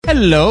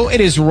Hello, it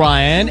is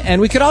Ryan,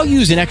 and we could all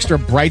use an extra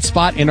bright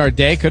spot in our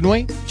day, couldn't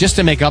we? Just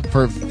to make up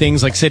for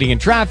things like sitting in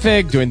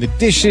traffic, doing the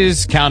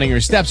dishes, counting your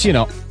steps, you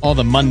know, all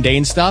the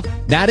mundane stuff.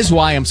 That is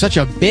why I'm such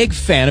a big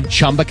fan of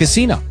Chumba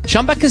Casino.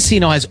 Chumba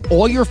Casino has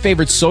all your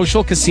favorite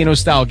social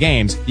casino-style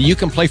games that you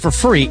can play for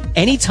free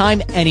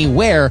anytime,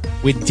 anywhere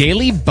with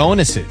daily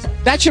bonuses.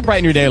 That should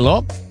brighten your day a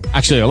little.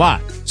 Actually, a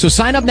lot. So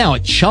sign up now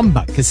at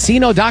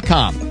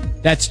ChumbaCasino.com.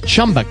 That's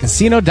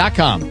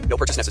ChumbaCasino.com. No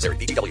purchase necessary.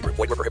 VGW Group.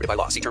 Void where prohibited by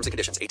law. See terms and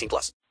conditions.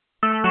 18+.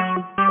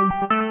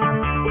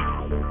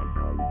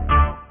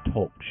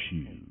 Talk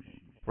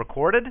shoes.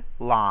 Recorded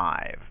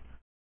live.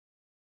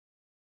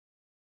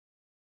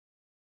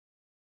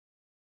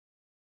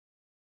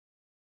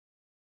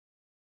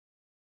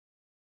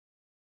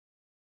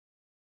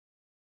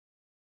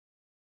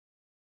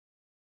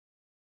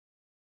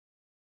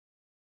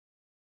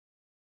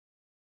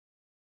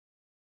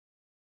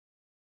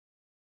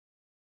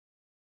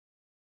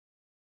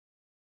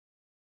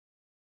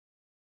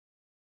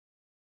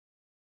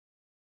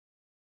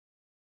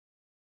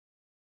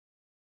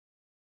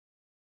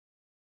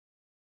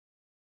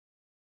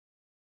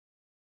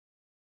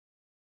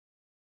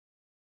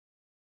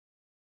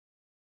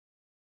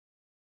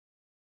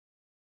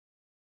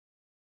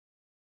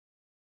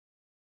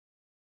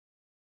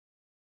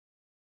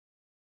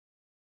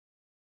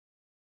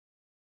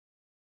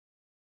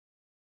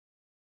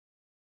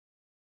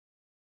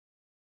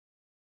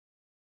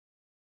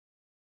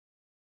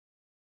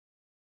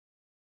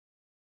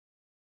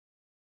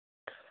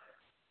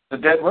 The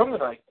dead room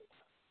tonight.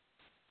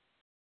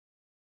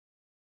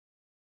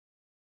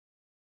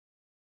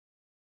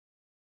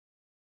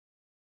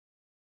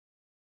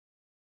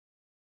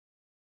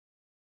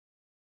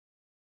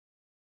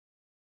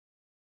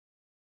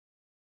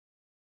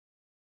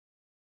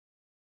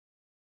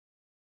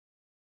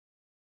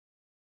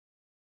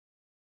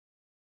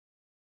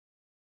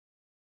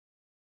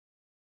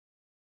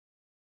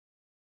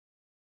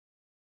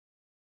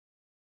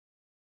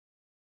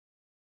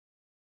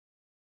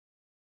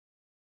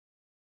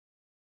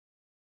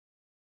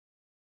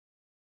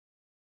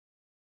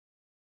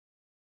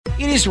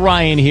 It is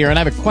Ryan here, and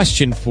I have a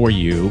question for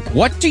you.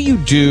 What do you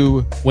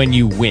do when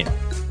you win?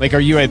 Like, are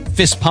you a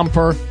fist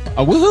pumper,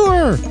 a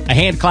woohooer, a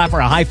hand clapper,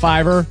 a high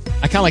fiver?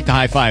 I kind of like the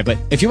high five, but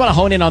if you want to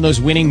hone in on those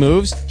winning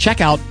moves,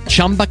 check out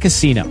Chumba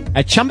Casino.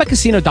 At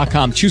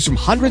ChumbaCasino.com, choose from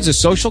hundreds of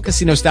social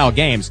casino-style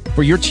games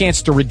for your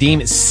chance to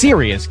redeem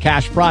serious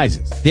cash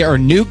prizes. There are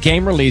new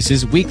game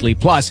releases weekly,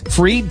 plus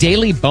free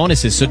daily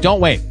bonuses, so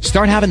don't wait.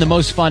 Start having the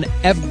most fun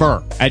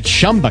ever at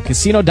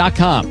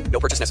ChumbaCasino.com.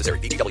 No purchase necessary.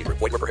 VGW Group.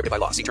 Void where prohibited by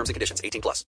law. See terms and conditions. 18+.